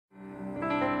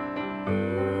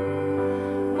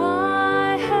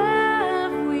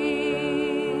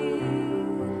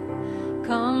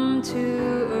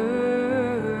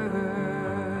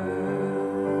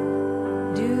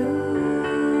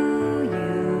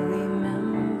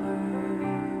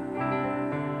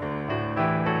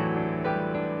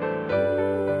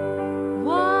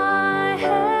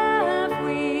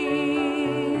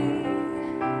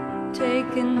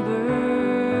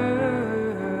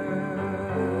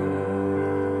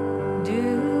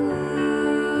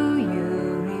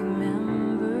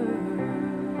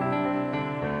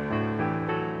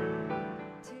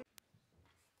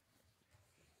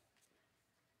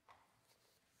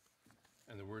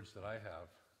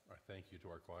our thank you to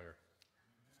our choir.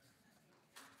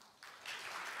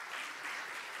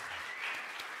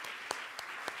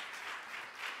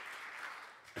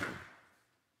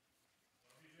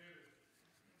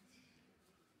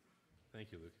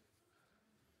 Thank you, Luke.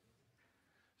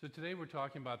 So today we're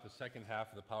talking about the second half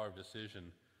of the power of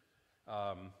decision.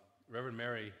 Reverend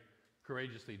Mary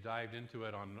courageously dived into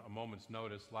it on a moment's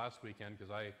notice last weekend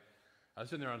because I was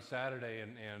sitting there on Saturday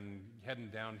and heading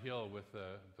downhill with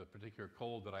the particular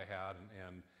cold that I had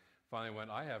and finally went,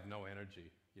 I have no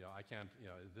energy. I can't,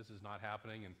 this is not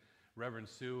happening. And Reverend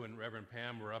Sue and Reverend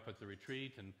Pam were up at the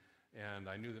retreat and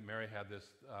I knew that Mary had this,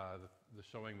 the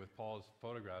showing with Paul's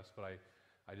photographs, but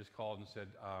I just called and said,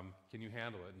 can you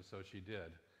handle it? And so she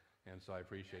did. And so I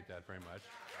appreciate that very much.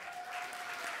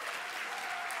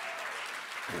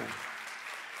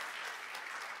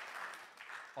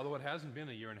 Although it hasn't been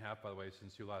a year and a half, by the way,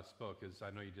 since you last spoke, as I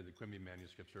know you did the Quimby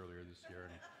manuscripts earlier this year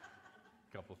and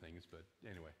a couple things, but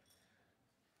anyway.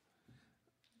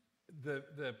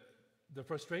 The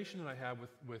frustration that I have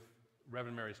with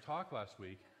Reverend Mary's talk last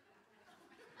week,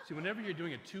 see, whenever you're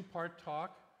doing a two-part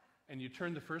talk and you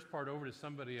turn the first part over to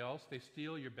somebody else, they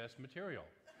steal your best material.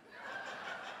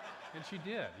 And she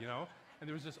did, And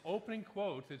there was this opening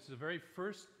quote, it's the very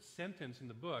first sentence in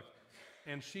the book,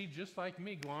 and she, just like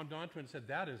me, glommed onto it and said,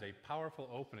 that is a powerful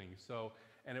opening. So,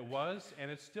 and it was,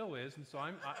 and it still is, and so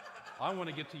I want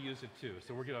to get to use it too.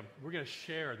 So we're gonna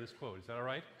share this quote. Is that all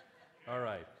right? All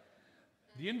right.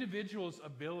 The individual's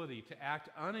ability to act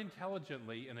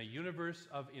unintelligently in a universe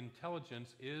of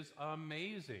intelligence is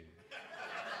amazing.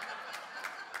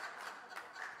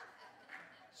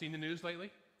 Seen the news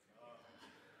lately?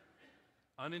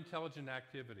 Unintelligent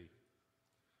activity.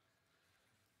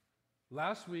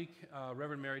 Last week,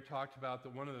 Reverend Mary talked about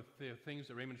that one of the things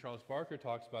that Raymond Charles Barker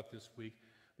talks about this week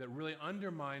that really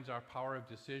undermines our power of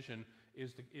decision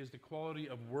is the quality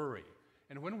of worry.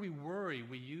 And when we worry,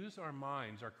 we use our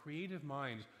minds, our creative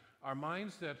minds, our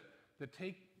minds that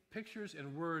take pictures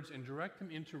and words and direct them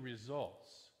into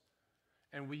results.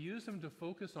 And we use them to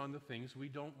focus on the things we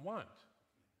don't want.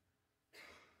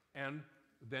 And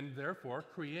then, therefore,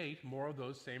 create more of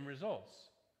those same results.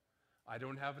 I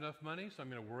don't have enough money, so I'm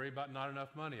going to worry about not enough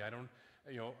money.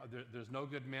 There's no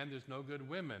good men, there's no good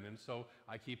women, and so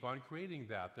I keep on creating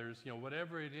that. There's,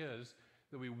 whatever it is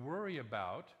that we worry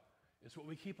about is what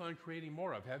we keep on creating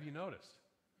more of. Have you noticed?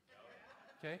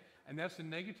 Okay? And that's the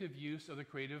negative use of the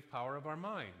creative power of our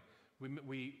mind.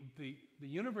 The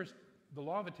universe, the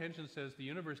law of attention says the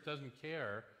universe doesn't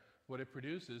care what it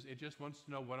produces, it just wants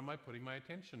to know, what am I putting my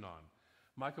attention on?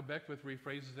 Michael Beckwith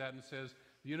rephrases that and says,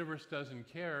 the universe doesn't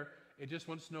care, it just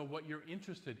wants to know what you're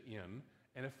interested in,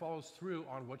 and it follows through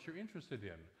on what you're interested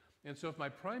in. And so if my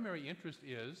primary interest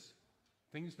is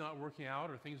things not working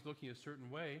out or things looking a certain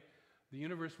way, the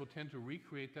universe will tend to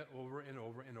recreate that over and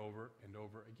over and over and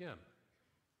over again.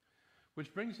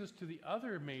 Which brings us to the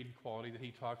other main quality that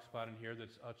he talks about in here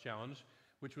that's a challenge,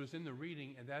 which was in the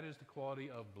reading, and that is the quality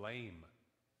of blame.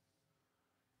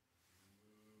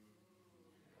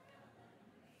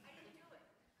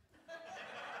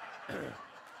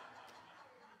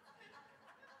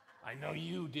 I know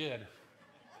you did.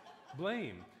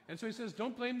 Blame. And so he says,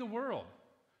 don't blame the world.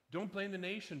 Don't blame the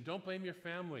nation. Don't blame your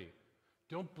family.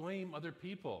 Don't blame other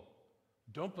people.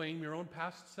 Don't blame your own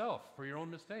past self for your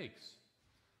own mistakes.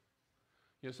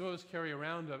 Some of us carry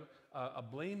around a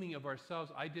blaming of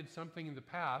ourselves. I did something in the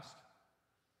past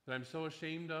that I'm so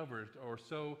ashamed of or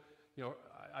so,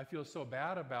 I feel so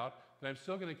bad about that I'm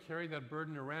still going to carry that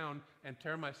burden around and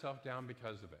tear myself down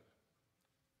because of it.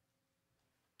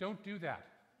 Don't do that.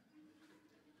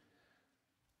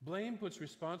 Blame puts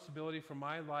responsibility for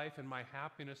my life and my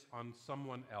happiness on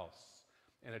someone else,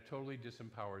 and it totally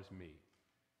disempowers me.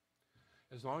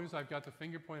 As long as I've got the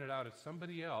finger pointed out at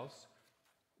somebody else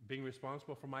being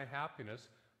responsible for my happiness,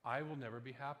 I will never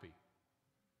be happy.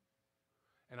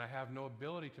 And I have no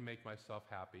ability to make myself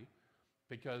happy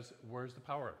because where's the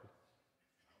power?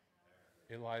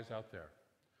 It lies out there.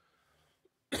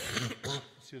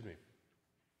 Excuse me.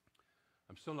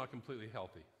 I'm still not completely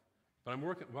healthy. But I'm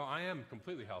working, well, I am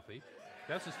completely healthy.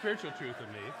 That's the spiritual truth of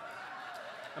me.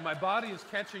 And my body is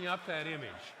catching up that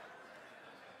image.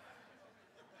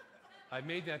 I've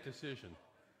made that decision.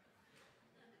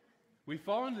 We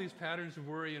fall into these patterns of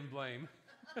worry and blame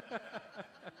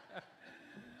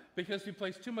because we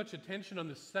place too much attention on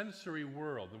the sensory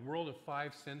world, the world of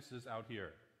five senses out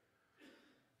here.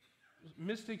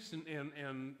 Mystics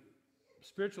and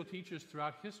spiritual teachers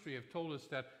throughout history have told us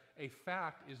that a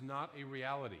fact is not a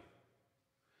reality.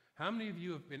 How many of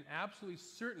you have been absolutely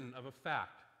certain of a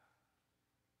fact,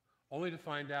 only to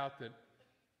find out that,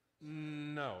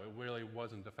 no, it really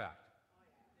wasn't a fact?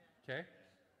 Okay?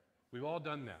 We've all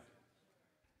done that.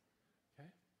 Okay?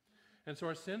 And so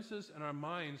our senses and our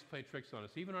minds play tricks on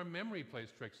us. Even our memory plays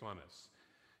tricks on us.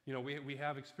 You know, we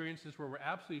have experiences where we're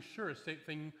absolutely sure a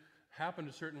thing happened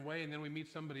a certain way, and then we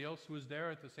meet somebody else who was there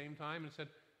at the same time and said,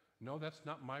 no, that's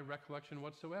not my recollection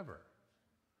whatsoever.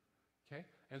 Okay?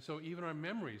 And so even our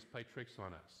memories play tricks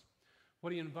on us.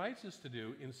 What he invites us to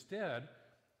do instead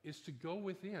is to go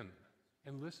within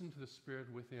and listen to the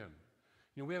Spirit within.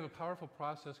 You know, we have a powerful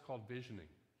process called visioning,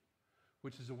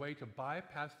 which is a way to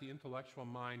bypass the intellectual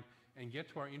mind and get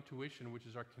to our intuition, which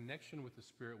is our connection with the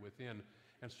Spirit within,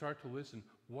 and start to listen.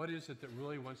 What is it that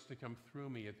really wants to come through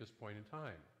me at this point in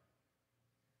time?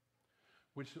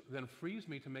 Which then frees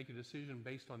me to make a decision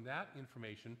based on that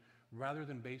information rather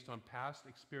than based on past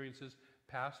experiences,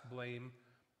 past blame,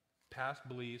 past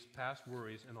beliefs, past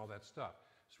worries, and all that stuff.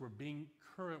 So we're being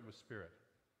current with Spirit.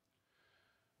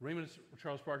 Raymond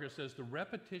Charles Parker says, the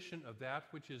repetition of that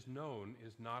which is known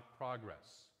is not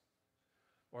progress.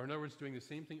 Or in other words, doing the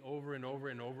same thing over and over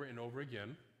and over and over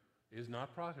again is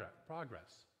not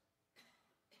progress.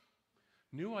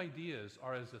 New ideas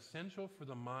are as essential for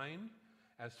the mind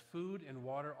as food and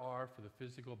water are for the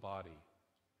physical body.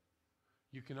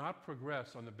 You cannot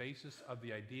progress on the basis of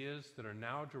the ideas that are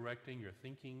now directing your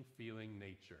thinking, feeling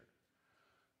nature.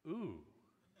 Ooh.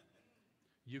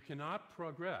 You cannot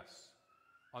progress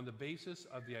on the basis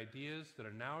of the ideas that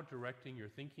are now directing your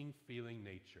thinking, feeling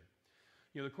nature.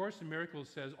 You know, the Course in Miracles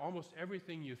says almost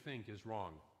everything you think is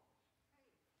wrong.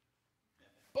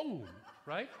 Boom,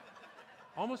 right?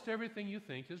 Almost everything you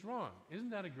think is wrong.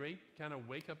 Isn't that a great kind of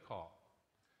wake-up call?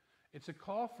 It's a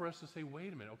call for us to say,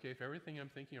 wait a minute, okay, if everything I'm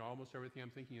thinking or almost everything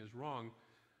I'm thinking is wrong,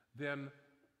 then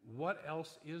what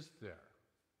else is there?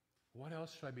 What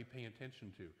else should I be paying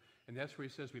attention to? And that's where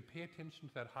he says we pay attention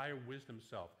to that higher wisdom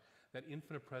self, that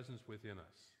infinite presence within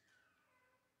us.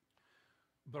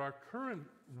 But our current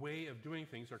way of doing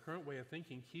things, our current way of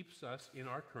thinking, keeps us in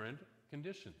our current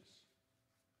conditions.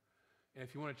 And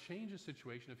if you want to change a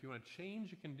situation, if you want to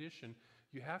change a condition,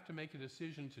 you have to make a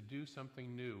decision to do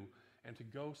something new and to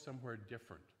go somewhere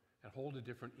different and hold a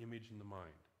different image in the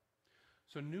mind.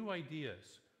 So new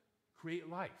ideas create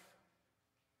life.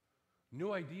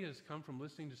 New ideas come from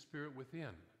listening to Spirit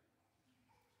within.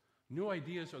 New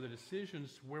ideas are the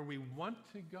decisions where we want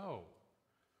to go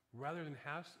rather than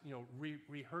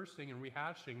rehearsing and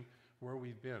rehashing where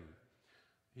we've been.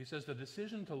 He says the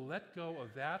decision to let go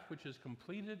of that which has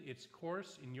completed its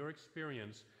course in your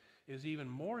experience is even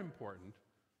more important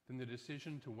than the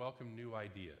decision to welcome new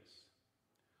ideas.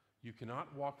 You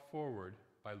cannot walk forward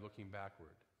by looking backward.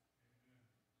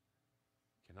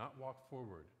 Cannot walk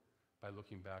forward by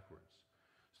looking backwards.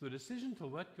 So the decision to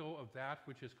let go of that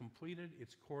which has completed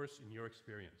its course in your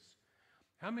experience.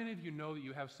 How many of you know that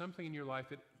you have something in your life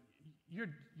that you're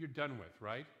done with,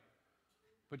 right?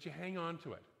 But you hang on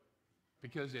to it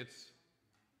because it's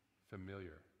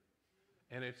familiar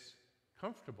and it's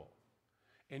comfortable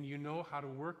and you know how to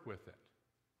work with it.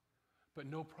 But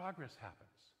no progress happens.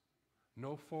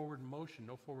 No forward motion,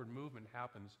 no forward movement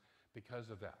happens because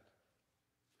of that.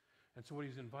 And so what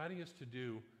he's inviting us to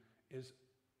do is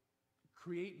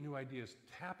create new ideas,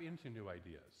 tap into new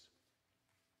ideas.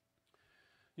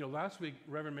 You know, last week,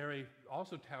 Reverend Mary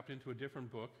also tapped into a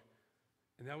different book,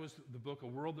 and that was the book, A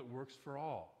World That Works for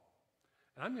All.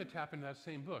 And I'm going to tap into that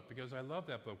same book because I love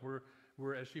that book.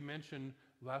 We're, as she mentioned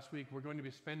last week, we're going to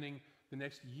be spending the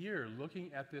next year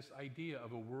looking at this idea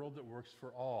of a world that works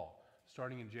for all,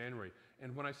 starting in January.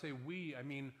 And when I say we, I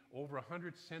mean over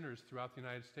 100 centers throughout the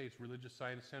United States, religious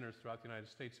science centers throughout the United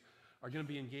States, are going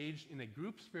to be engaged in a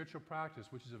group spiritual practice,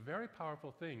 which is a very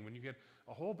powerful thing. When you get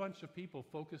a whole bunch of people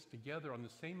focused together on the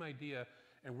same idea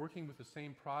and working with the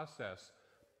same process,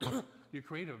 you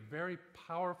create a very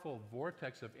powerful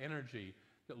vortex of energy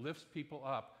that lifts people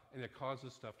up and that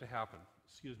causes stuff to happen.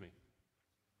 Excuse me.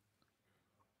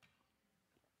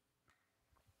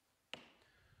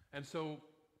 And so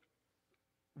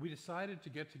we decided to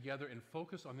get together and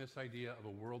focus on this idea of a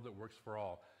world that works for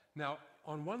all. Now,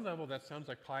 on one level, that sounds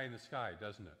like pie in the sky,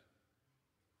 doesn't it?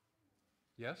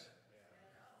 Yes?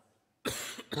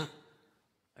 Yeah.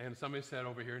 And somebody said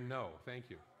over here, no, thank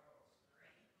you.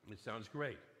 It sounds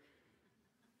great.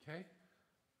 Okay?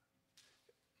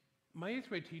 My 8th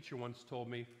grade teacher once told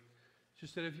me, she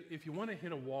said, if you want to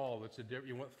hit a wall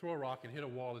throw a rock and hit a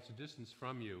wall that's a distance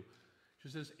from you, she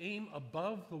says, aim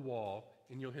above the wall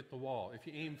and you'll hit the wall. If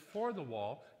you aim for the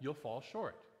wall, you'll fall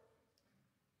short.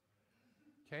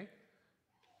 Okay?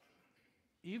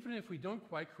 Even if we don't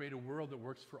quite create a world that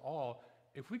works for all,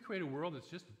 if we create a world that's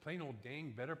just a plain old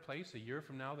dang better place a year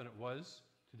from now than it was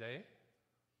today,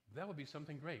 that would be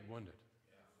something great, wouldn't it?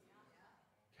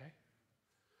 Yeah. Okay?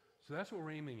 So that's what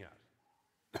we're aiming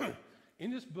at.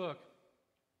 In this book,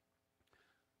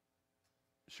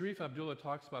 Sharif Abdullah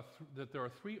talks about that there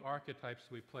are three archetypes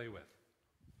we play with.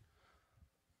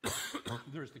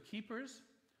 There's the keepers,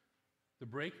 the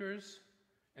breakers,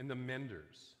 and the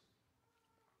menders.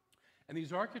 And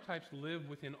these archetypes live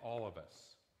within all of us.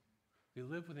 They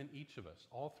live within each of us.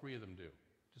 All three of them do,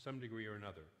 to some degree or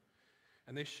another.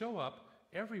 And they show up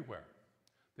everywhere.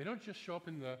 They don't just show up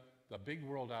in the big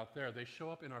world out there. They show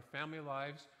up in our family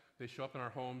lives. They show up in our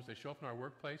homes. They show up in our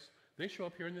workplace. They show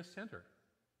up here in this center,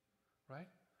 right?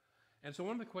 And so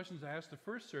one of the questions I asked the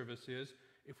first service is,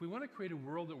 if we want to create a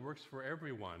world that works for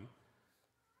everyone,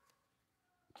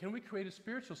 can we create a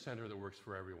spiritual center that works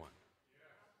for everyone?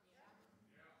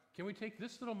 Can we take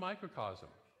this little microcosm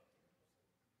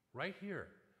right here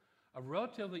of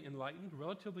relatively enlightened,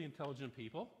 relatively intelligent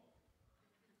people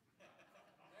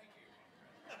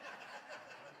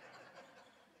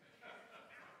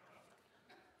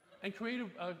and create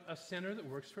a center that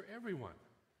works for everyone?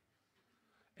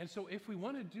 And so if we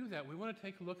want to do that, we want to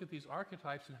take a look at these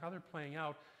archetypes and how they're playing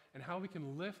out and how we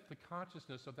can lift the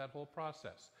consciousness of that whole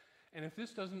process. And if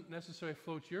this doesn't necessarily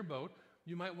float your boat,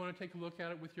 you might want to take a look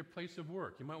at it with your place of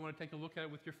work. You might want to take a look at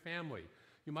it with your family.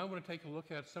 You might want to take a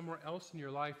look at it somewhere else in your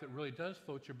life that really does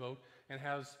float your boat and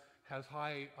has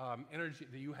high energy,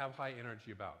 that you have high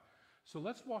energy about. So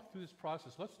let's walk through this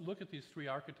process. Let's look at these three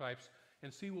archetypes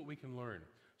and see what we can learn.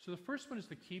 So the first one is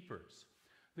the keepers.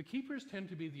 The keepers tend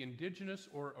to be the indigenous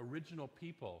or original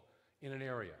people in an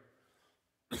area.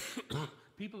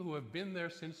 People who have been there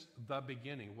since the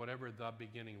beginning, whatever the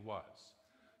beginning was.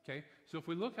 Okay? So if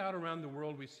we look out around the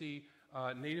world, we see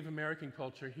Native American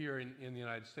culture here in the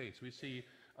United States. We see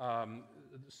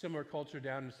similar culture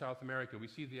down in South America. We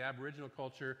see the Aboriginal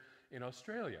culture in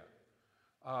Australia.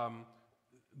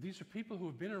 These are people who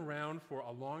have been around for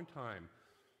a long time.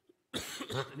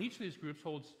 And each of these groups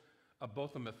holds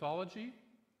both a mythology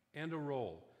and a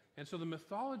role. And so the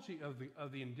mythology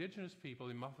of the indigenous people,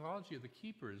 the mythology of the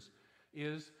keepers,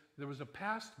 is there was a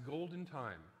past golden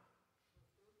time.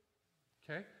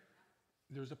 Okay?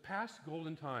 There was a past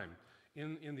golden time.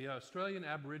 In the Australian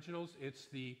Aboriginals, it's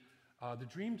the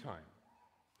dream time.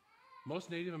 Most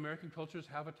Native American cultures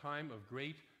have a time of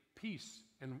great peace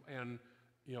and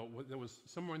you know, that was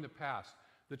somewhere in the past.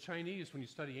 The Chinese, when you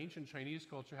study ancient Chinese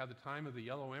culture, have the time of the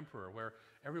Yellow Emperor, where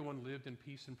everyone lived in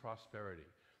peace and prosperity.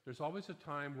 There's always a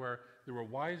time where there were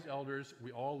wise elders,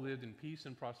 we all lived in peace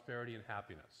and prosperity and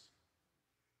happiness.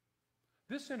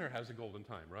 This center has a golden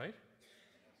time, right?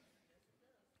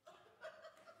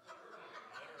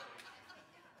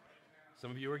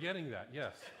 Some of you are getting that,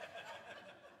 yes.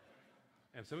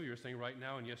 And some of you are saying right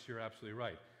now, and yes, you're absolutely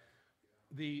right.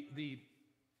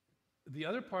 The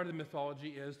other part of the mythology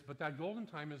is, but that golden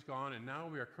time is gone, and now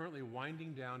we are currently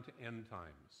winding down to end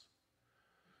times.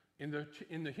 In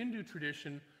the Hindu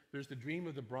tradition, there's the dream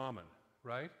of the Brahman,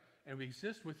 right? And we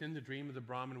exist within the dream of the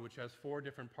Brahman, which has 4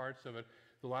 different parts of it,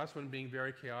 the last one being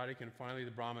very chaotic, and finally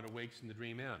the Brahman awakes and the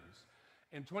dream ends.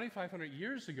 And 2,500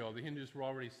 years ago, the Hindus were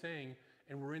already saying,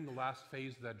 and we're in the last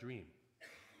phase of that dream.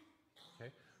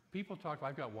 Okay? People talk,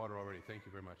 I've got water already, thank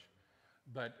you very much.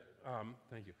 But,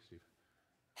 thank you, Steve.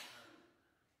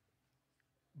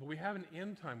 But we have an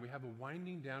end time, we have a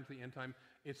winding down to the end time.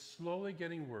 It's slowly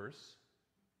getting worse,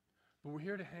 but we're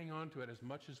here to hang on to it as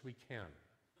much as we can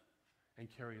and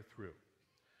carry it through.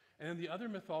 And then the other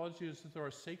mythology is that there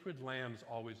are sacred lands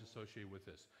always associated with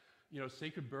this. You know,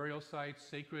 sacred burial sites,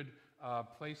 sacred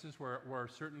places where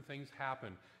certain things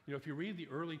happen. You know, if you read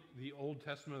the Old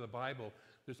Testament of the Bible,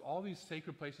 there's all these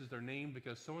sacred places, they're named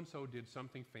because so-and-so did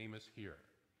something famous here.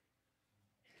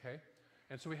 Okay?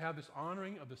 And so we have this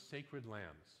honoring of the sacred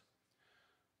lands.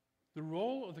 The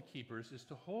role of the keepers is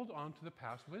to hold on to the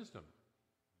past wisdom.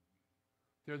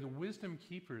 They're the wisdom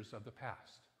keepers of the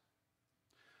past.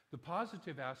 The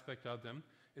positive aspect of them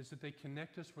is that they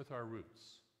connect us with our roots.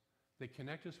 They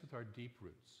connect us with our deep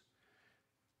roots.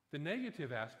 The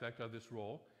negative aspect of this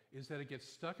role is that it gets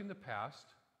stuck in the past,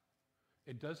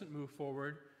 it doesn't move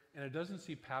forward, and it doesn't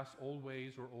see past old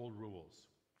ways or old rules.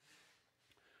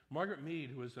 Margaret Mead,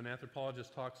 who is an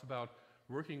anthropologist, talks about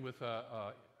working with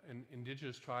an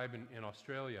indigenous tribe in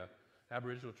Australia,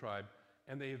 Aboriginal tribe,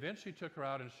 and they eventually took her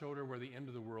out and showed her where the end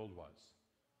of the world was.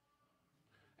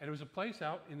 And it was a place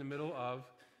out in the middle of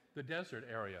the desert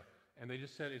area. And they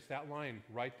just said, it's that line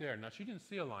right there. Now, she didn't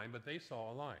see a line, but they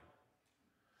saw a line.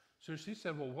 So she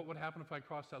said, well, what would happen if I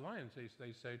crossed that line? And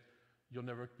they said, you'll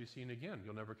never be seen again.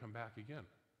 You'll never come back again.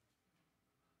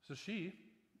 So she,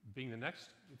 being the next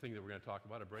thing that we're going to talk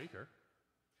about, a breaker,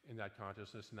 in that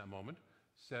consciousness in that moment,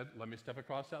 said, let me step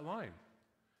across that line.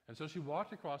 And so she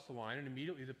walked across the line, and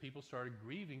immediately the people started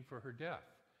grieving for her death.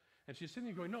 And she's sitting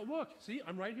there going, no, look, see,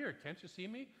 I'm right here. Can't you see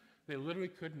me? They literally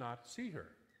could not see her.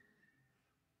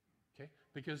 Okay?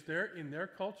 Because in their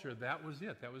culture, that was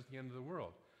it. That was the end of the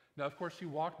world. Now, of course, she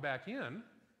walked back in,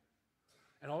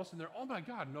 and all of a sudden they're, oh my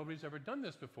God, nobody's ever done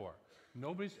this before.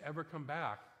 Nobody's ever come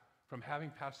back from having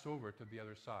passed over to the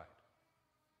other side.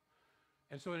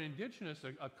 And so in indigenous,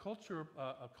 a culture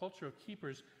of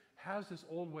keepers has this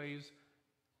old ways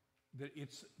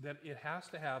that it has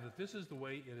to have, that this is the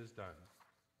way it is done.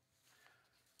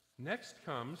 Next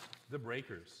comes the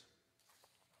breakers.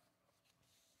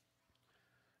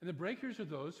 And the breakers are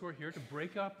those who are here to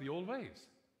break up the old ways,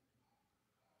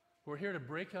 who are here to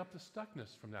break up the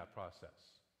stuckness from that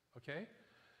process, okay?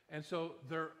 And so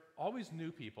they're always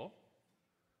new people.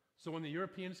 So when the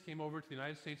Europeans came over to the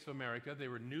United States of America, they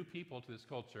were new people to this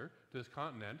culture, to this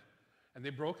continent, and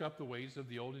they broke up the ways of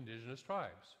the old indigenous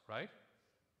tribes, right?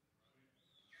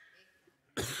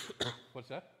 What's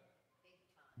that?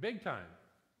 Big time.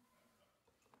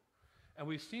 And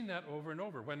we've seen that over and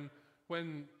over.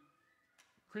 When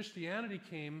Christianity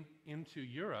came into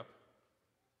Europe,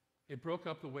 it broke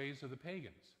up the ways of the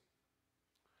pagans.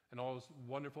 And all those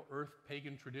wonderful earth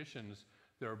pagan traditions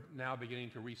that are now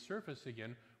beginning to resurface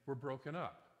again were broken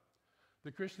up.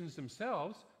 The Christians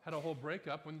themselves had a whole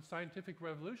breakup when the scientific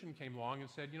revolution came along and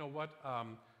said, you know what,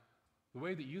 the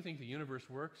way that you think the universe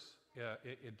works,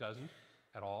 it doesn't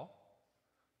at all.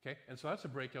 Okay? And so that's a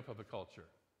breakup of a culture.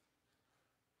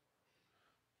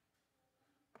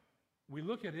 We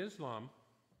look at Islam,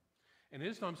 and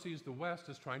Islam sees the West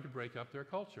as trying to break up their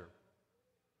culture.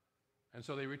 And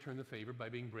so they return the favor by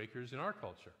being breakers in our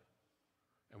culture.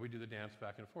 And we do the dance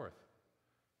back and forth.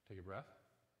 Take a breath.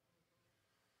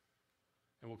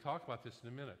 And we'll talk about this in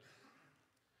a minute.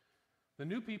 The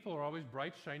new people are always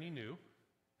bright, shiny new.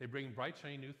 They bring bright,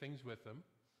 shiny new things with them.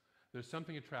 There's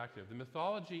something attractive. The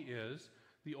mythology is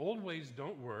the old ways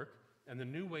don't work and the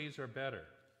new ways are better.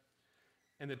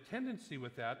 And the tendency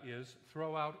with that is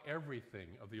throw out everything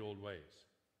of the old ways.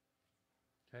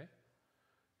 Okay?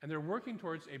 And they're working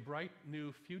towards a bright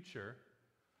new future,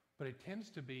 but it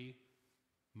tends to be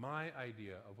my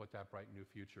idea of what that bright new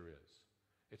future is.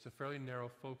 It's a fairly narrow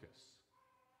focus.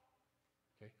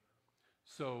 Okay?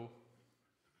 So,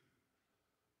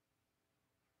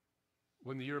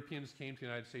 when the Europeans came to the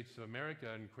United States of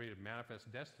America and created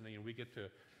Manifest Destiny, and we get to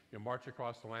march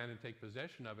across the land and take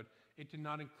possession of it, it did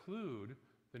not include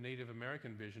the Native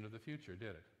American vision of the future, did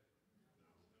it?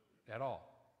 At all.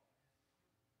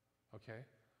 Okay?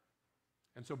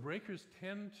 And so breakers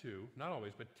tend to, not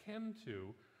always, but tend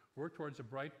to work towards a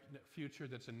bright future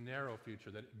that's a narrow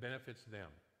future that benefits them.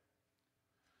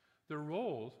 Their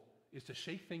role is to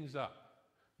shake things up.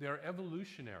 They are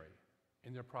evolutionary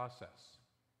in their process.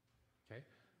 Okay?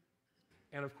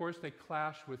 And of course, they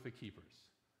clash with the keepers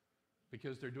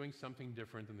because they're doing something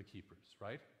different than the keepers,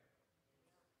 right?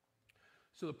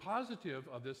 So the positive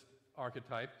of this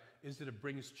archetype is that it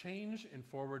brings change and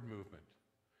forward movement.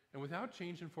 And without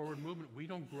change and forward movement, we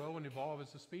don't grow and evolve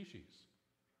as a species.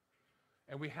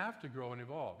 And we have to grow and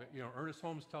evolve. Ernest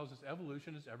Holmes tells us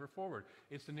evolution is ever forward.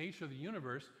 It's the nature of the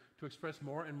universe to express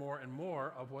more and more and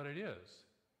more of what it is.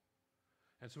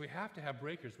 And so we have to have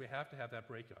breakers. We have to have that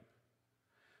breakup.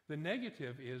 The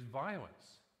negative is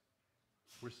violence.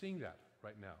 We're seeing that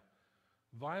right now.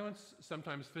 Violence,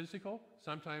 sometimes physical,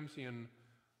 sometimes in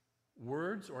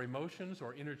words or emotions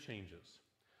or interchanges.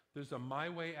 There's a my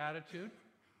way attitude.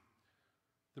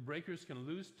 The breakers can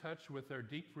lose touch with their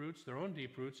deep roots, their own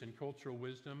deep roots in cultural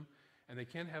wisdom, and they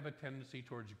can have a tendency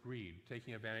towards greed,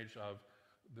 taking advantage of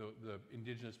the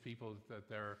indigenous people that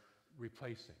they're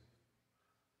replacing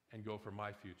and go for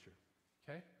my future.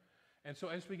 Okay? And so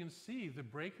as we can see, the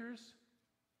breakers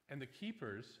and the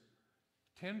keepers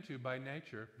tend to, by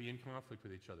nature, be in conflict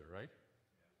with each other, right?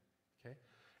 Okay?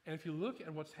 And if you look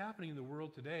at what's happening in the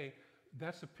world today,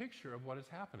 that's a picture of what is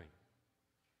happening.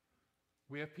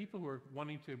 We have people who are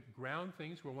wanting to ground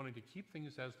things, who are wanting to keep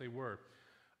things as they were.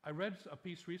 I read a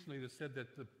piece recently that said that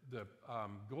the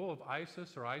goal of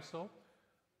ISIS or ISIL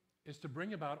is to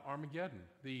bring about Armageddon,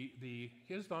 the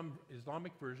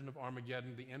Islamic version of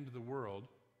Armageddon, the end of the world,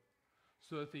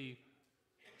 so that the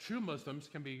true Muslims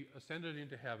can be ascended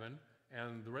into heaven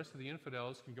and the rest of the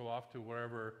infidels can go off to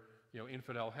wherever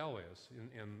infidel hell is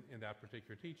in that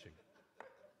particular teaching.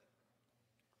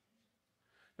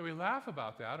 Now we laugh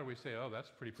about that, or we say, oh, that's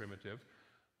pretty primitive.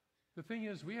 The thing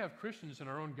is, we have Christians in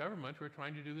our own government who are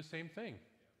trying to do the same thing.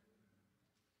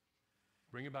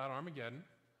 Bring about Armageddon.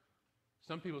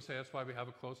 Some people say that's why we have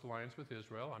a close alliance with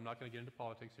Israel. I'm not going to get into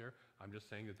politics here. I'm just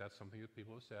saying that that's something that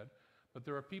people have said. But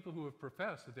there are people who have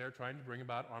professed that they're trying to bring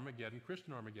about Armageddon,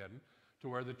 Christian Armageddon, to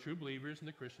where the true believers and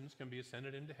the Christians can be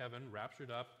ascended into heaven,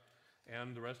 raptured up,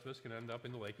 and the rest of us can end up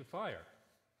in the lake of fire.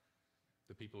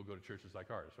 The people who go to churches like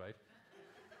ours, right?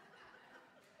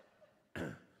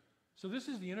 So this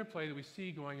is the interplay that we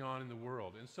see going on in the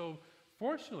world. And so,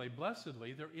 fortunately,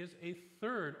 blessedly, there is a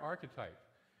third archetype.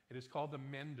 It is called the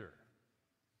mender.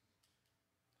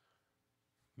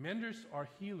 Menders are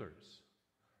healers.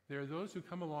 They are those who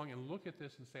come along and look at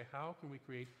this and say, how can we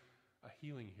create a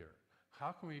healing here?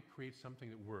 How can we create something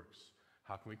that works?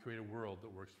 How can we create a world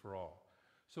that works for all?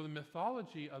 So the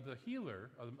mythology of the healer,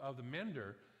 of the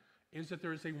mender, is that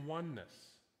there is a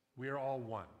oneness. We are all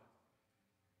one.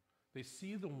 They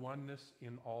see the oneness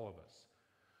in all of us.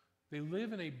 They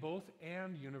live in a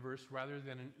both-and universe rather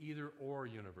than an either-or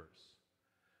universe.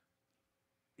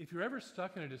 If you're ever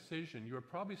stuck in a decision, you are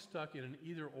probably stuck in an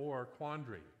either-or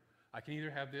quandary. I can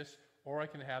either have this or I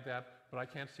can have that, but I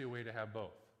can't see a way to have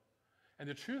both. And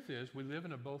the truth is, we live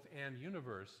in a both-and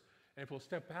universe, and if we'll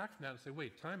step back from that and say,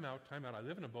 wait, time out, I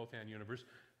live in a both-and universe,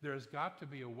 there's got to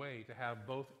be a way to have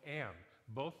both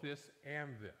this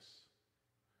and this.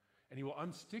 And you will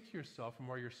unstick yourself from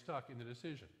where you're stuck in the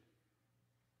decision.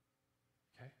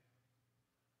 Okay?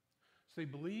 So they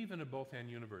believe in a both-and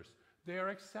universe. They are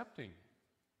accepting.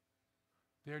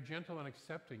 They are gentle and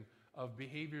accepting of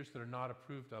behaviors that are not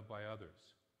approved of by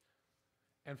others.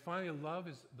 And finally, love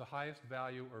is the highest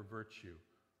value or virtue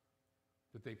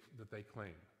that they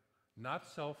claim. Not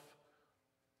self-greed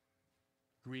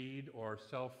or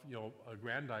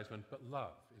self-aggrandizement, but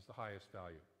love is the highest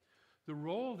value. The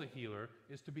role of the healer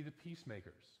is to be the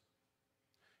peacemakers.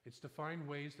 It's to find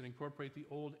ways that incorporate the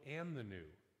old and the new.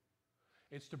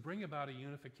 It's to bring about a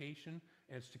unification,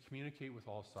 and it's to communicate with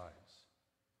all sides.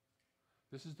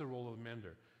 This is the role of the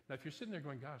mender. Now, if you're sitting there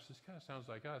going, gosh, this kind of sounds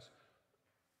like us,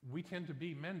 we tend to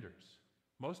be menders.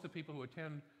 Most of the people who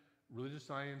attend religious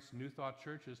science, New Thought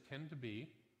churches tend to be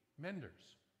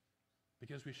menders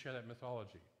because we share that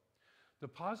mythology. The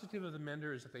positive of the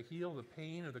mender is that they heal the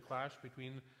pain of the clash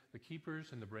between the keepers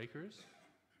and the breakers,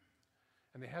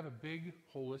 and they have a big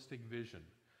holistic vision.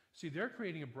 See, they're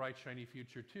creating a bright, shiny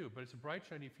future too, but it's a bright,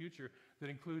 shiny future that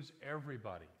includes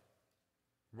everybody,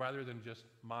 rather than just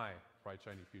my bright,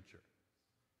 shiny future.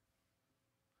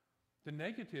 The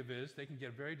negative is they can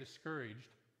get very discouraged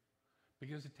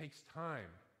because it takes time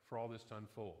for all this to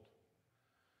unfold.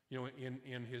 You know,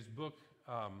 in his book,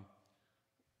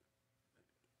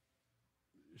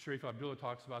 Sharif Abdullah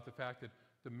talks about the fact that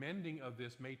the mending of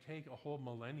this may take a whole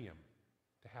millennium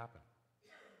to happen.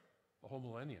 A whole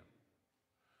millennium.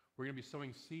 We're going to be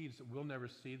sowing seeds that we'll never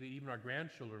see, that even our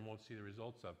grandchildren won't see the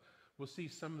results of. We'll see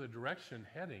some of the direction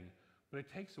heading, but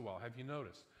it takes a while. Have you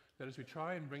noticed that as we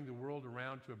try and bring the world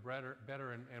around to a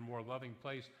better and more loving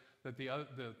place, that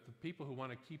the people who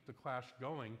want to keep the clash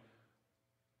going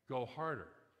go harder?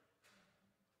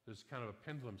 There's kind of a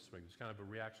pendulum swing. There's kind of a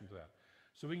reaction to that.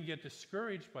 So we can get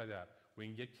discouraged by that. We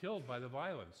can get killed by the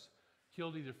violence,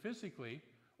 killed either physically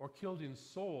or killed in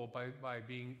soul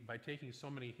by taking so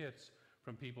many hits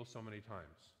from people so many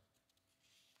times.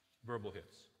 Verbal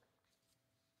hits,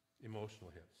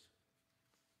 emotional hits.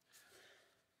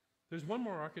 There's one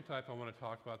more archetype I want to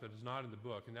talk about that is not in the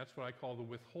book, and that's what I call the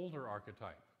withholder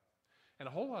archetype. And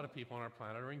a whole lot of people on our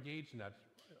planet are engaged in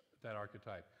that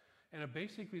archetype. And it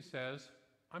basically says,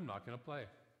 I'm not going to play.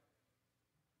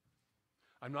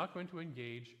 I'm not going to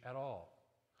engage at all.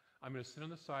 I'm going to sit on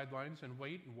the sidelines and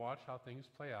wait and watch how things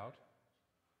play out,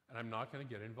 and I'm not going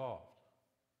to get involved.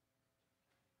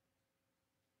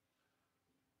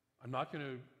 I'm not going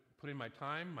to put in my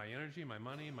time, my energy, my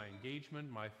money, my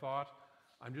engagement, my thought.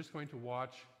 I'm just going to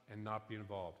watch and not be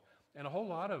involved. And a whole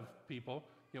lot of people,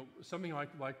 something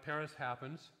like Paris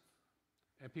happens,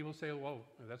 and people say, well,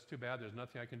 that's too bad, there's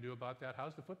nothing I can do about that.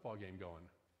 How's the football game going?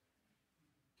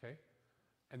 Okay?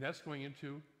 And that's going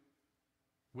into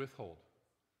withhold.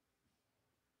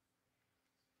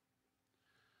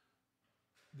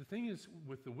 The thing is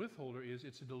with the withholder is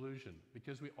it's a delusion,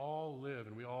 because we all live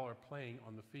and we all are playing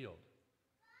on the field.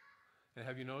 And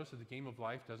have you noticed that the game of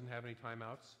life doesn't have any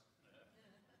timeouts?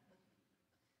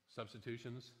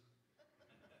 Substitutions?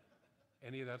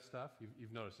 Any of that stuff?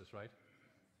 You've noticed this, right?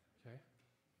 Okay.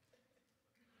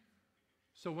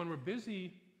 So when we're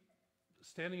busy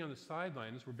standing on the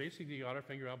sidelines, we're basically got our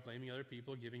finger out blaming other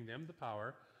people, giving them the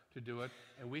power to do it,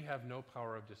 and we have no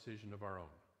power of decision of our own.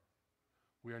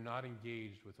 We are not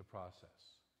engaged with the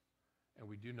process, and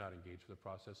we do not engage with the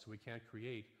process, so we can't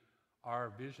create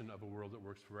our vision of a world that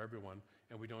works for everyone,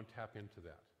 and we don't tap into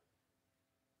that.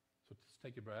 So just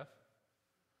take a breath.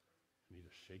 You need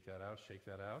to shake that out, shake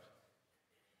that out.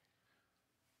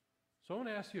 So I want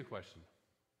to ask you a question.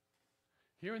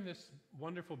 Here in this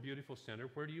wonderful, beautiful center,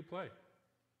 where do you play?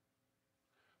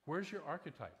 Where's your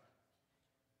archetype?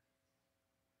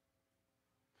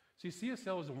 See,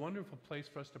 CSL is a wonderful place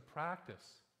for us to practice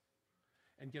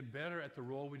and get better at the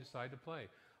role we decide to play.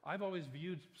 I've always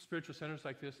viewed spiritual centers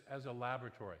like this as a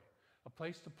laboratory, a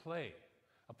place to play,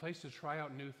 a place to try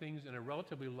out new things in a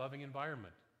relatively loving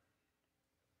environment,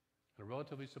 in a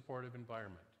relatively supportive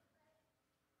environment.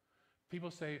 People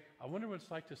say, I wonder what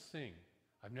it's like to sing.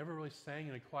 I've never really sang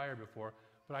in a choir before,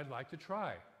 but I'd like to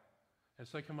try. And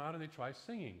so they come out and they try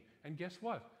singing. And guess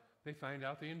what? They find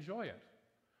out they enjoy it.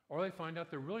 Or they find out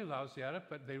they're really lousy at it,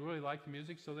 but they really like the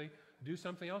music, so they do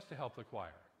something else to help the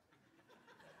choir.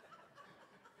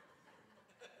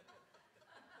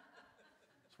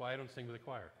 That's why I don't sing with the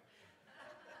choir.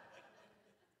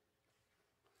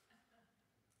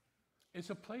 It's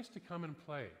a place to come and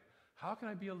play. How can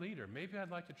I be a leader? Maybe I'd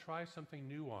like to try something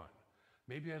new on.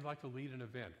 Maybe I'd like to lead an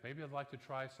event. Maybe I'd like to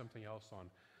try something else on.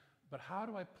 But how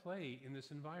do I play in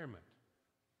this environment?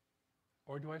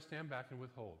 Or do I stand back and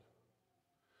withhold?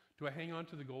 Do I hang on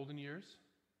to the golden years?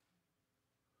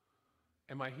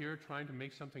 Am I here trying to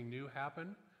make something new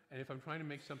happen? And if I'm trying to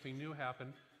make something new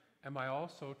happen, am I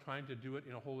also trying to do it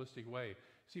in a holistic way?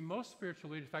 See, most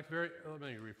spiritual leaders, in fact, let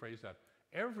me rephrase that.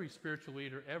 Every spiritual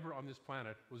leader ever on this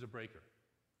planet was a breaker.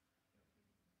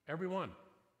 Every one.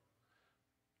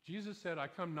 Jesus said, I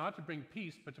come not to bring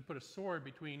peace, but to put a sword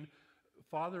between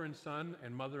father and son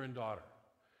and mother and daughter.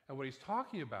 And what he's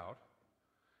talking about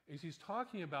is he's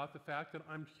talking about the fact that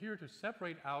I'm here to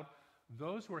separate out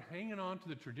those who are hanging on to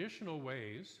the traditional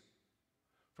ways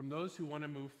from those who want to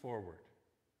move forward.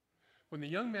 When the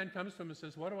young man comes to him and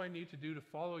says, what do I need to do to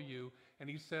follow you? And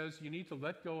he says, you need to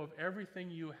let go of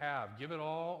everything you have, give it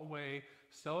all away,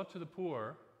 sell it to the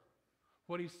poor.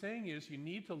 What he's saying is you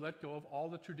need to let go of all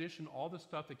the tradition, all the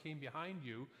stuff that came behind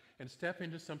you, and step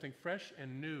into something fresh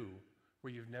and new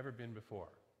where you've never been before.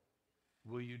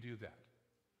 Will you do that?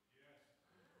 Yes.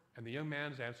 And the young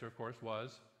man's answer, of course,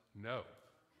 was no.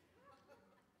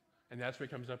 And that's where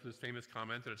he comes up with this famous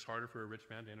comment that it's harder for a rich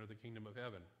man to enter the kingdom of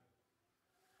heaven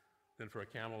than for a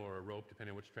camel or a rope,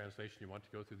 depending on which translation you want,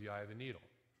 to go through the eye of the needle.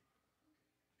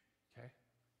 Okay?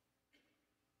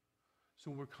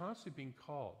 So we're constantly being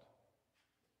called.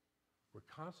 We're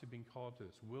constantly being called to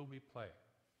this. Will we play?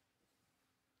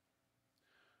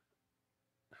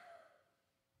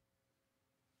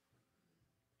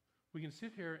 We can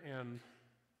sit here and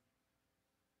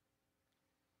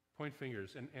point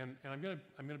fingers, and I'm going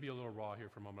to be a little raw here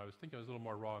for a moment. I was thinking I was a little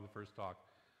more raw in the first talk.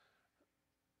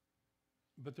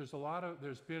 But there's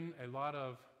been a lot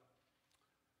of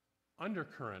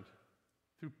undercurrent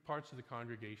through parts of the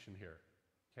congregation here,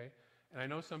 okay? And I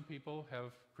know some people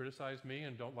have criticized me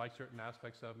and don't like certain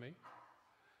aspects of me.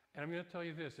 And I'm going to tell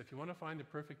you this, if you want to find the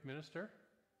perfect minister,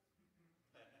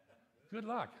 good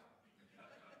luck.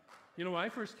 You know, when I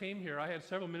first came here, I had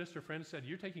several minister friends said,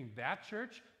 you're taking that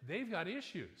church? They've got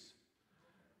issues.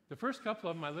 The first couple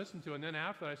of them I listened to, and then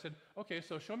after that I said, okay,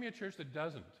 so show me a church that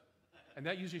doesn't. And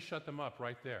that usually shut them up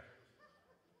right there.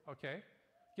 Okay?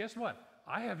 Guess what?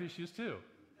 I have issues too.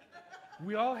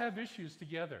 We all have issues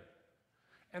together.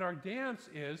 And our dance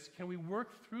is, can we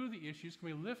work through the issues? Can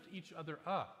we lift each other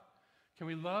up? Can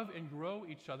we love and grow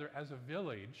each other as a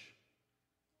village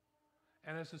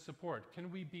and as a support? Can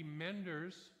we be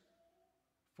menders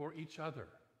for each other?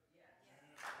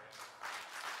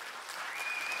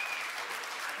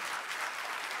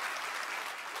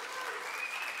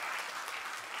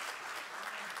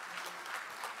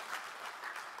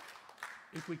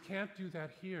 If we can't do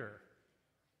that here,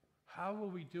 how will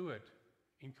we do it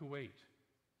in Kuwait?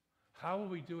 How will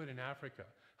we do it in Africa?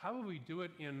 How will we do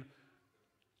it in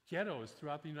ghettos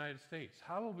throughout the United States?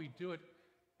 How will we do it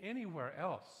anywhere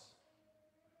else?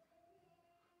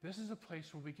 This is a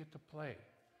place where we get to play,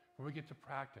 where we get to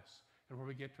practice, and where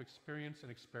we get to experience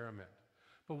and experiment.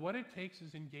 But what it takes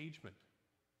is engagement.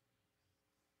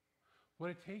 What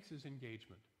it takes is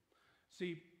engagement.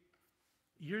 See,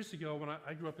 years ago, when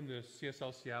I grew up in the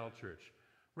CSL Seattle Church,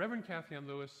 Reverend Kathy Ann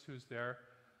Lewis, who's there,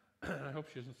 and I hope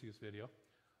she doesn't see this video,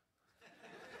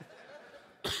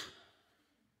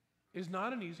 is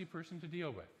not an easy person to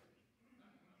deal with.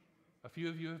 A few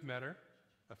of you have met her.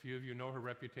 A few of you know her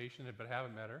reputation but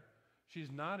haven't met her. She's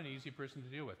not an easy person to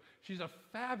deal with. She's a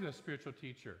fabulous spiritual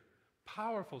teacher,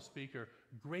 powerful speaker,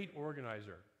 great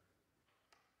organizer.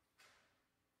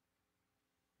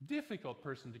 Difficult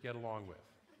person to get along with.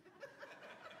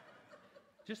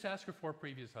 Just ask her 4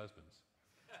 previous husbands.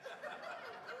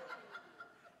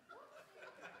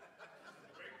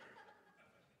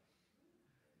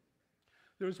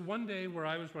 There was one day where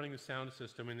I was running the sound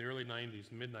system in the early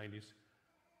 90s, mid-90s,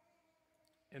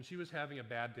 and she was having a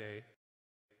bad day,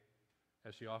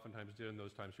 as she oftentimes did in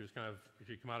those times. She'd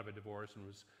come out of a divorce and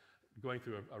was going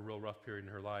through a real rough period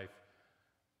in her life.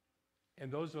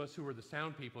 And those of us who were the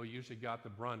sound people usually got the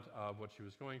brunt of what she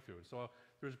was going through. So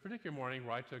there was a particular morning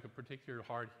where I took a particular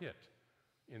hard hit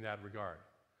in that regard.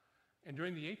 And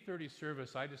during the 8:30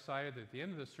 service, I decided that at the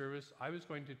end of the service, I was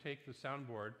going to take the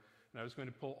soundboard and I was going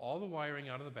to pull all the wiring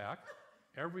out of the back,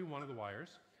 every one of the wires,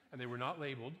 and they were not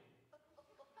labeled.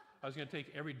 I was going to take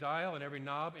every dial and every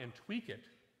knob and tweak it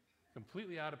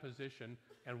completely out of position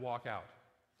and walk out.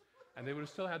 And they would have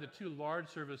still had the two large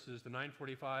services, the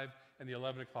 9:45 and the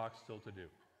 11 o'clock, still to do.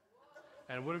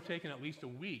 And it would have taken at least a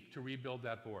week to rebuild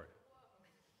that board.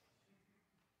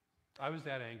 I was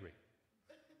that angry.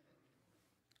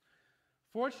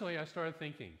 Fortunately, I started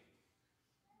thinking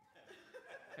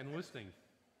and listening.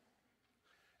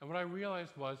 And what I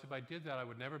realized was if I did that, I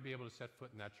would never be able to set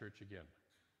foot in that church again.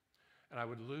 And I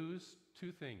would lose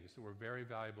two things that were very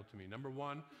valuable to me. Number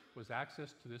one was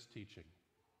access to this teaching.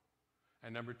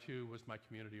 And number two was my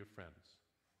community of friends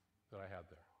that I had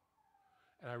there.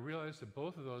 And I realized that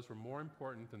both of those were more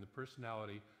important than the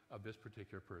personality of this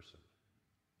particular person.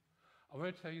 I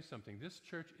want to tell you something. This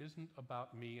church isn't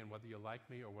about me and whether you like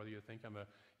me or whether you think I'm a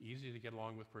easy to get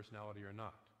along with personality or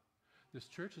not. This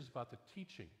church is about the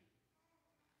teaching.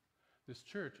 This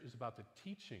church is about the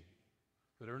teaching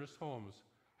that Ernest Holmes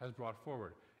has brought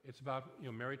forward. It's about,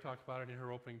 Mary talked about it in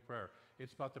her opening prayer.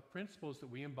 It's about the principles that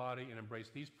we embody and embrace.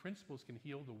 These principles can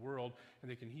heal the world, and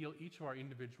they can heal each of our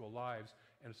individual lives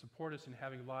and support us in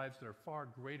having lives that are far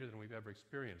greater than we've ever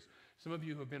experienced. Some of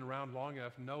you who have been around long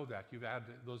enough know that. You've had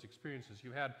those experiences.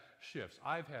 You've had shifts.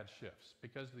 I've had shifts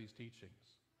because of these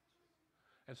teachings.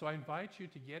 And so I invite you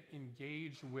to get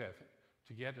engaged with,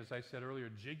 to get, as I said earlier,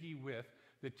 jiggy with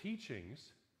the teaching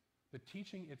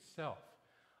itself.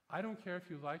 I don't care if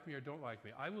you like me or don't like me.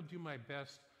 I will do my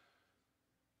best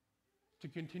to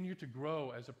continue to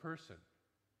grow as a person.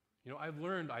 I've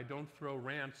learned I don't throw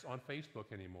rants on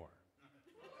Facebook anymore.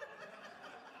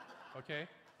 Okay?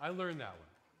 I learned that one.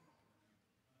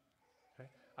 Okay?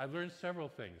 I've learned several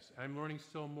things. I'm learning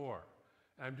still more.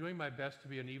 And I'm doing my best to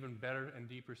be an even better and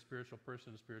deeper spiritual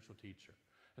person and spiritual teacher.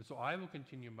 And so I will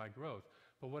continue my growth.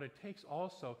 But what it takes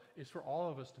also is for all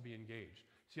of us to be engaged.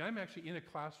 See, I'm actually in a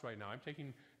class right now. I'm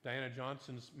taking Diana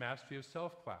Johnson's Mastery of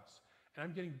Self class. And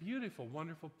I'm getting beautiful,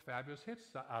 wonderful, fabulous hits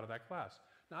out of that class.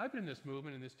 Now, I've been in this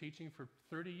movement and this teaching for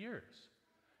 30 years.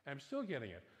 And I'm still getting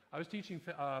it. I was teaching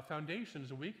Foundations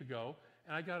a week ago,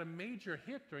 and I got a major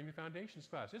hit during the Foundations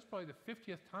class. It's probably the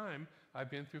 50th time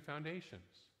I've been through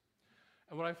Foundations.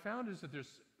 And what I found is that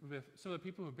there's, with some of the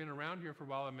people who've been around here for a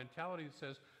while, a mentality that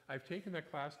says, I've taken that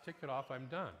class, tick it off, I'm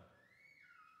done.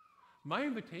 My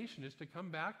invitation is to come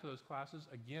back to those classes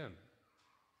again,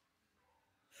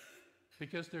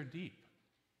 because they're deep.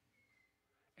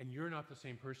 And you're not the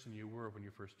same person you were when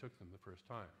you first took them the first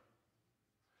time.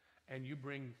 And you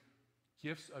bring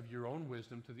gifts of your own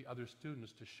wisdom to the other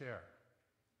students to share.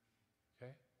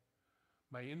 Okay?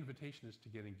 My invitation is to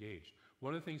get engaged.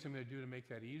 One of the things I'm going to do to make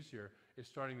that easier is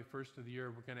starting the first of the year,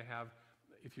 we're going to have,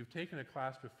 if you've taken a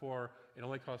class before, it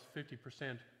only costs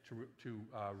 50% to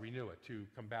renew it, to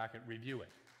come back and review it.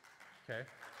 Okay?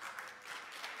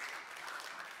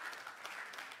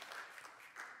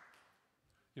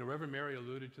 Reverend Mary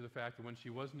alluded to the fact that when she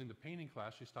wasn't in the painting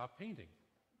class, she stopped painting.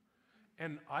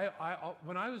 And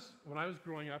when I was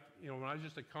growing up, when I was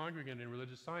just a congregant in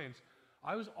religious science,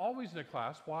 I was always in a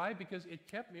class. Why? Because it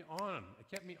kept me on. It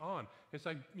kept me on. It's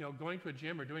like, going to a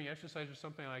gym or doing exercise or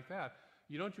something like that.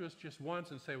 You don't just once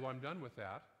and say, well, I'm done with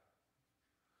that.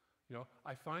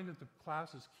 I find that the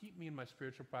classes keep me in my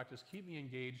spiritual practice, keep me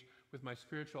engaged with my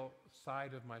spiritual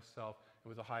side of myself and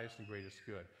with the highest and greatest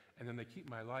good. And then they keep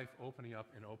my life opening up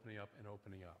and opening up and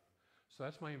opening up. So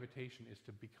that's my invitation, is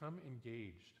to become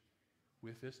engaged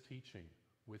with this teaching,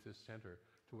 with this center,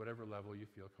 to whatever level you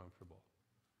feel comfortable.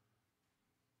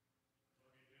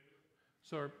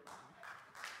 So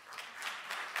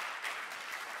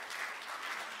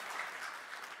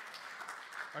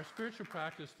our spiritual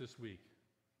practice this week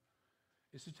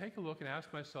is to take a look and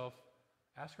ask ourselves,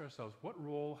 what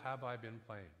role have I been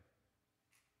playing?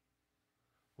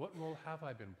 What role have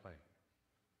I been playing?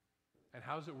 And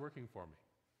how's it working for me?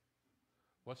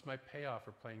 What's my payoff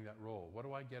for playing that role? What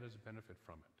do I get as a benefit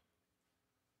from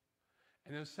it?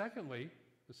 And then secondly,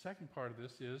 the second part of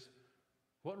this is,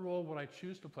 what role would I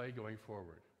choose to play going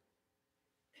forward?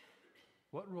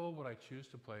 What role would I choose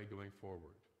to play going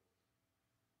forward?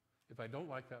 If I don't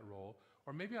like that role,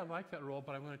 or maybe I like that role,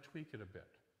 but I want to tweak it a bit.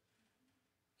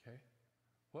 Okay?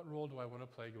 What role do I want to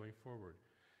play going forward?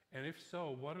 And if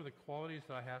so, what are the qualities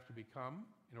that I have to become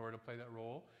in order to play that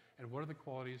role? And what are the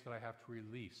qualities that I have to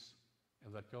release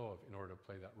and let go of in order to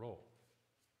play that role?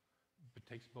 It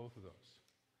takes both of those.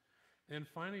 And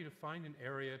finally, to find an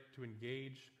area to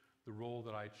engage the role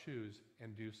that I choose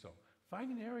and do so.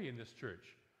 Find an area in this church,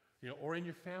 or in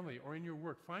your family, or in your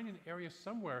work. Find an area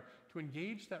somewhere to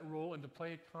engage that role and to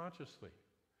play it consciously.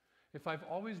 If I've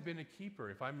always been a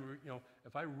keeper, if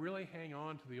I really hang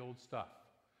on to the old stuff,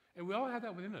 and we all have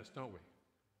that within us, don't we?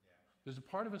 Yeah. There's a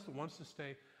part of us that wants to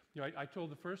stay. I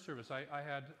told the first service, I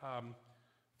had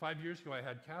 5 years ago, I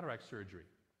had cataract surgery,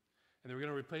 and they were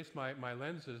going to replace my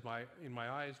lenses in my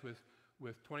eyes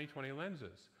with 20/20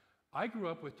 lenses. I grew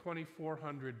up with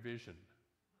 2400 vision.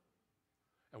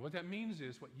 And what that means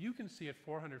is what you can see at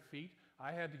 400 feet,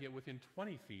 I had to get within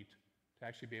 20 feet to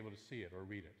actually be able to see it or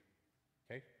read it.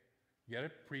 Okay? Get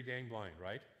it? Pretty dang blind,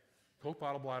 right? Coke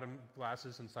bottle bottom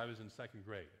glasses since I was in second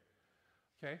grade.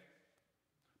 Okay?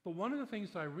 But one of the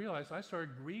things that I realized, I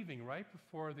started grieving right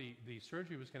before the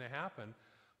surgery was going to happen,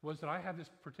 was that I had this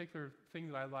particular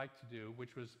thing that I liked to do,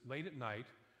 which was late at night,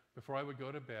 before I would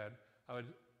go to bed, I would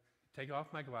take off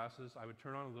my glasses, I would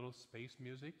turn on a little space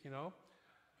music,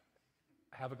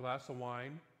 have a glass of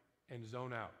wine, and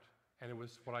zone out. And it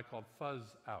was what I called fuzz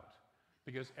out,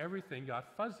 because everything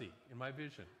got fuzzy in my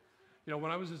vision.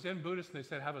 When I was a Zen Buddhist and they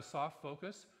said have a soft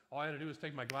focus, all I had to do was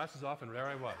take my glasses off and there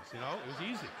I was, it was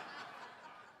easy.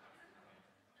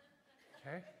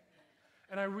 Okay?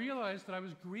 And I realized that I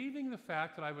was grieving the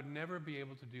fact that I would never be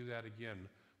able to do that again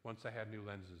once I had new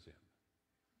lenses in.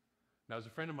 Now, as a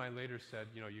friend of mine later said,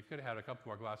 you could have had a couple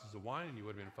more glasses of wine and you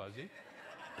would have been fuzzy.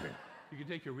 You could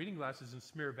take your reading glasses and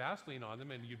smear Vaseline on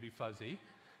them and you'd be fuzzy.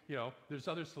 There's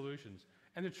other solutions.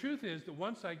 And the truth is that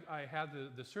once I had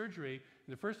the surgery,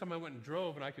 the first time I went and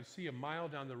drove and I could see a mile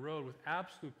down the road with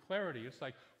absolute clarity, it's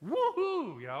like,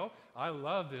 woohoo, I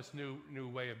love this new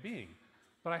way of being.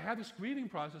 But I had this grieving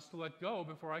process to let go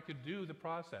before I could do the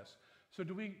process. So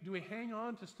do we hang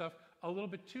on to stuff a little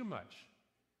bit too much?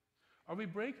 Are we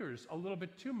breakers a little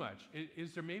bit too much?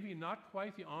 Is there maybe not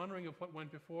quite the honoring of what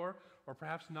went before, or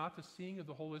perhaps not the seeing of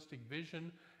the holistic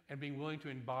vision and being willing to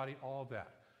embody all that?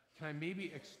 Can I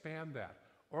maybe expand that?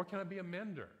 Or can I be a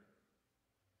mender?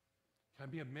 Can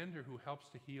I be a mender who helps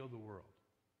to heal the world?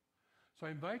 So I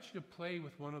invite you to play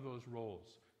with one of those roles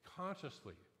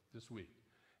consciously this week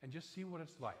and just see what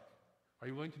it's like. Are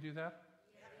you willing to do that?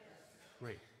 Yes.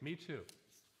 Great. Me too.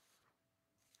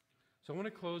 So I want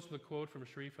to close with a quote from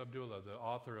Sharif Abdullah, the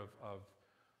author of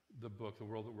the book, The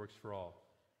World That Works for All.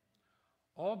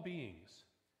 All beings,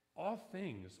 all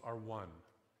things are one.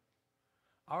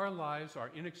 Our lives are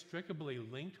inextricably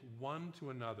linked one to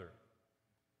another.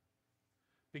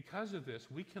 Because of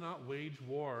this, we cannot wage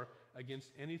war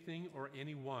against anything or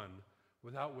anyone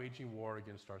without waging war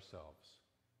against ourselves.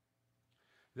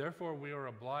 Therefore, we are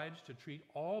obliged to treat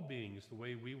all beings the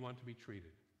way we want to be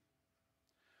treated.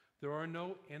 There are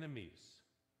no enemies.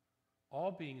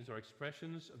 All beings are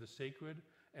expressions of the sacred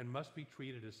and must be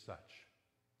treated as such.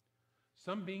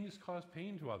 Some beings cause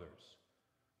pain to others.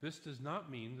 This does not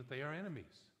mean that they are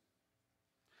enemies.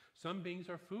 Some beings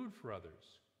are food for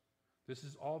others. This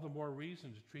is all the more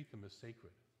reason to treat them as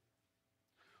sacred.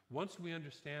 Once we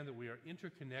understand that we are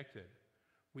interconnected,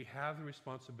 we have the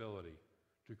responsibility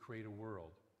to create a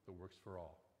world that works for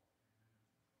all.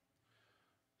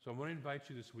 So I want to invite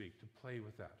you this week to play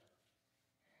with that.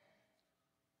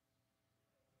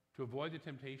 To avoid the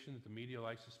temptation that the media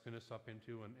likes to spin us up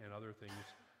into and other things,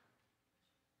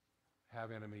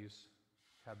 have enemies,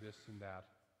 have this and that,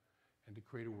 and to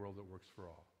create a world that works for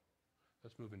all.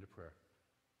 Let's move into prayer.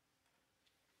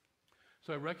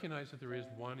 So I recognize that there is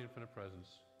one infinite presence,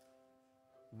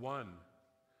 one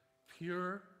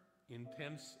pure,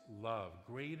 intense love,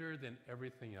 greater than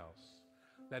everything else.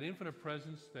 That infinite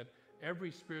presence that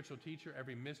every spiritual teacher,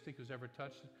 every mystic who's ever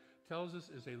touched it, tells us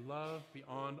is a love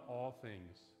beyond all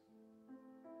things.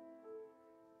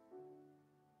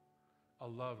 A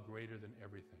love greater than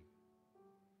everything.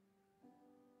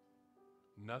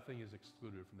 Nothing is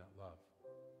excluded from that love.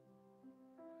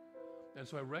 And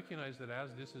so I recognize that as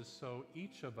this is so,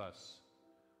 each of us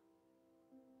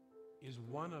is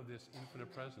one of this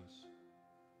infinite presence,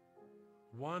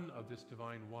 one of this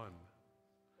divine one.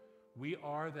 We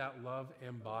are that love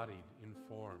embodied in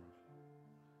form.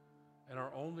 And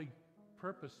our only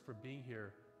purpose for being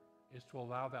here is to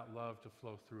allow that love to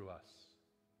flow through us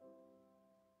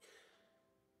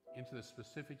into the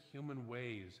specific human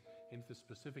ways, into the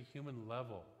specific human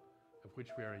level of which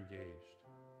we are engaged.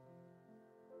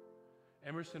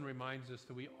 Emerson reminds us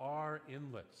that we are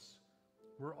inlets.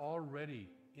 We're already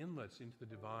inlets into the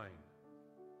divine.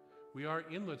 We are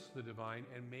inlets to the divine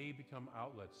and may become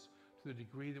outlets to the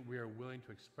degree that we are willing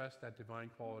to express that divine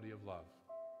quality of love.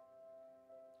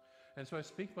 And so I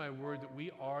speak my word that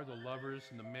we are the lovers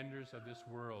and the menders of this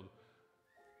world,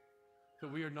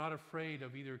 that we are not afraid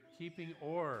of either keeping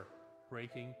or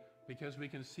breaking, because we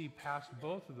can see past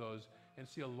both of those and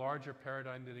see a larger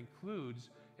paradigm that includes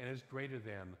and is greater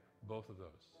than both of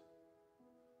those.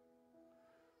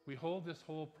 We hold this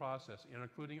whole process,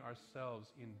 including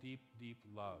ourselves, in deep, deep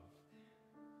love.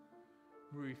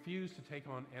 We refuse to take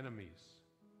on enemies.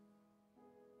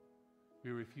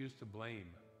 We refuse to blame.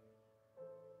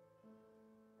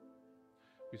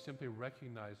 We simply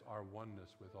recognize our oneness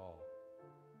with all.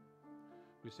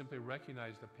 We simply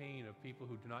recognize the pain of people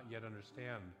who do not yet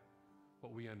understand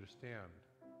what we understand,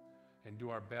 and do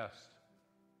our best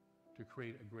to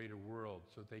create a greater world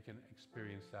so that they can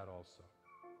experience that also.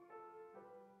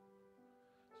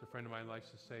 So a friend of mine likes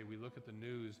to say, we look at the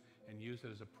news and use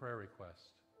it as a prayer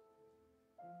request.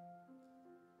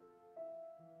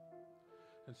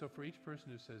 And so for each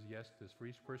person who says yes to this, for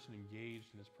each person engaged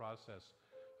in this process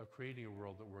of creating a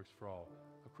world that works for all,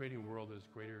 of creating a world that is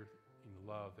greater in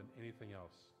love than anything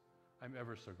else, I'm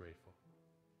ever so grateful.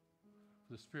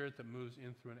 For the Spirit that moves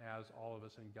in, through, and as all of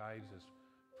us and guides us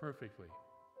perfectly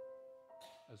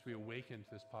as we awaken to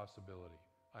this possibility,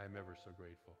 I am ever so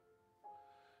grateful.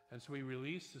 And so we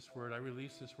release this word, I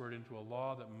release this word into a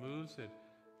law that moves it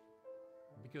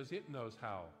because it knows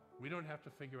how. We don't have to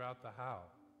figure out the how.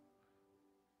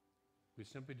 We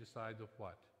simply decide the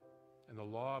what. And the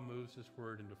law moves this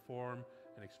word into form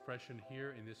and expression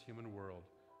here in this human world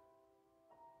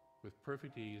with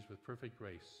perfect ease, with perfect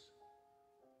grace,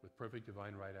 with perfect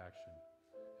divine right action.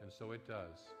 And so it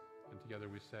does. And together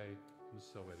we say, and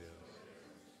so it is.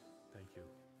 Thank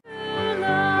you.